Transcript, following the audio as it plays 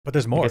But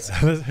there's I more. guess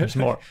there's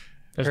more.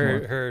 There's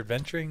more. Her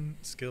adventuring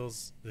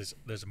skills.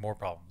 There's more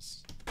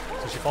problems.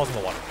 So she falls in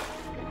the water.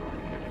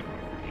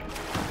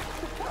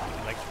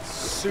 And, like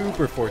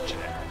super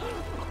fortunate.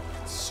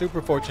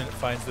 Super fortunate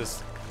finds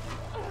this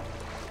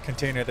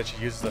container that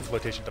she uses as a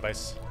flotation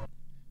device.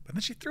 But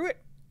then she threw it.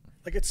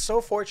 Like it's so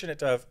fortunate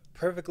to have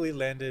perfectly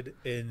landed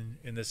in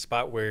this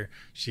spot where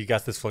she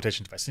got this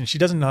flotation device, and she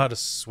doesn't know how to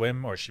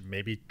swim, or she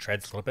maybe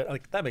treads a little bit.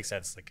 Like that makes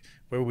sense. Like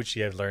where would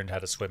she have learned how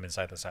to swim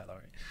inside the silo?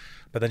 Right?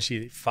 But then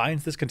she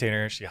finds this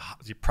container. She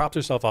props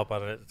herself up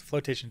on it. The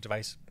flotation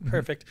device,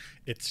 perfect.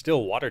 It's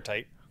still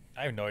watertight.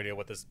 I have no idea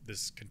what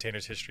this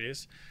container's history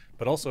is,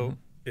 but also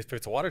if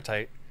it's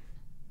watertight,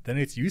 then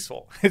it's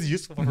useful. It's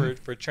useful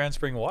for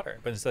transferring water.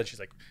 But instead, she's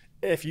like,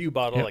 "If you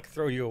bottle, like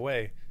throw you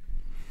away."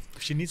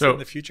 If she needs it in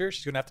the future,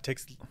 she's gonna have to take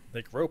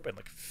like rope and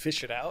like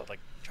fish it out, like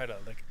try to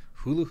like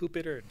hula hoop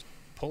it or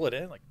pull it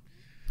in, like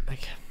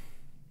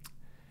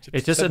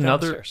it's just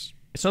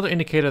it's another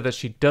indicator that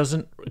she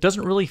doesn't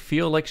really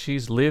feel like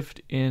she's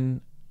lived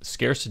in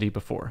scarcity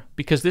before,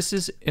 because this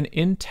is an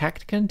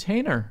intact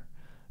container.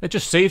 It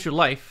just saves your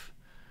life.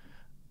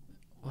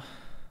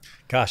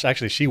 Gosh,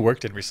 actually, she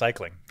worked in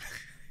recycling.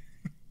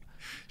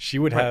 She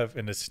would have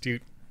an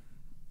astute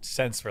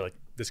sense for like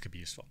this could be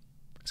useful.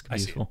 This could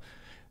be useful.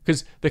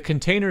 Because the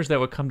containers that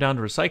would come down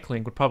to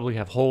recycling would probably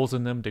have holes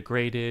in them,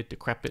 degraded,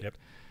 decrepit.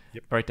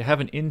 Yep. Right? To have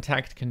an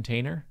intact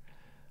container,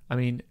 I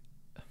mean,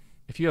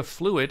 if you have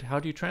fluid, how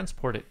do you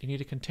transport it? You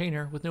need a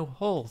container with no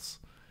holes.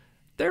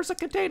 There's a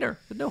container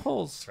with no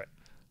holes. That's right.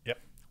 Yep.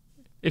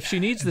 If she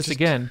needs this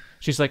again,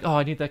 she's like, "Oh,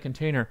 I need that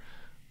container."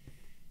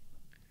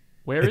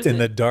 Where is it? It's in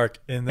the dark.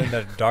 In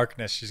the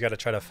darkness, she's got to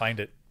try to find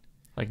it.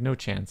 Like no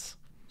chance.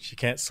 She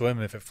can't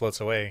swim if it floats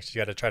away. She's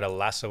got to try to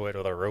lasso it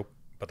with a rope,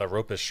 but the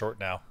rope is short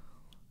now.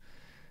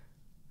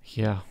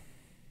 Yeah.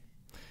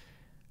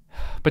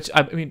 But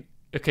I mean,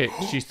 okay,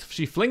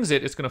 she flings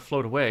it, it's going to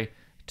float away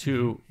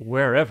to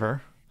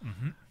wherever.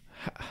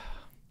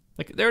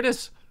 Like there it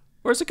is.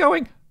 Where's it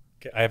going?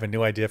 Okay, I have a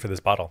new idea for this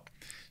bottle.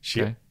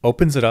 She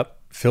opens it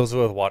up, fills it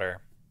with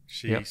water.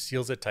 She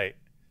seals it tight,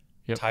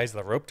 ties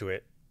the rope to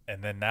it,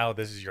 and then now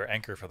this is your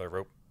anchor for the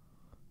rope.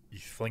 You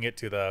fling it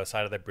to the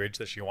side of the bridge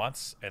that she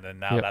wants, and then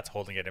now that's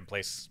holding it in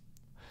place.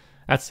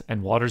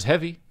 And water's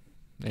heavy.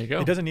 There you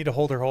go. It doesn't need to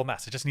hold her whole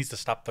mass. It just needs to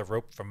stop the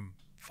rope from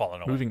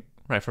falling away.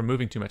 From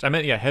moving too much. I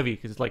meant heavy,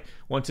 because it's like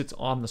once it's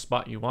on the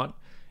spot you want,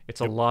 it's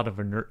a lot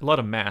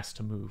of mass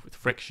to move with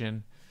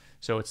friction.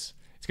 So it's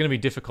going to be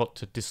difficult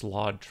to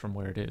dislodge from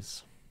where it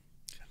is.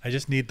 I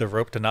just need the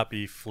rope to not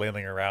be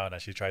flailing around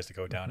as she tries to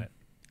go down it.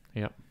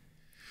 Yep.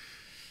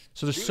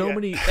 So there's so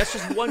many. That's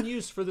just one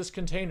use for this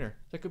container.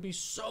 There could be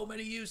so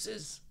many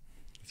uses.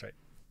 That's right.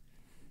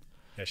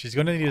 Yeah, she's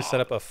going to need to set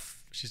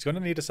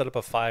up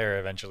a fire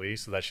eventually,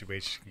 so that she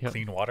can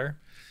clean water,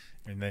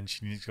 and then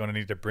she's going to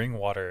need to bring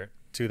water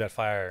to that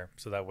fire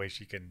so that way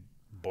she can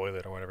boil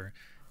it or whatever.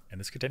 And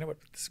this container would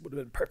have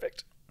been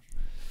perfect.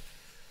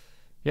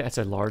 Yeah, it's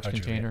a large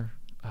container.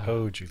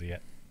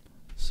 Juliet.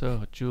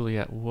 So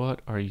Juliet,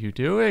 what are you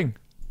doing?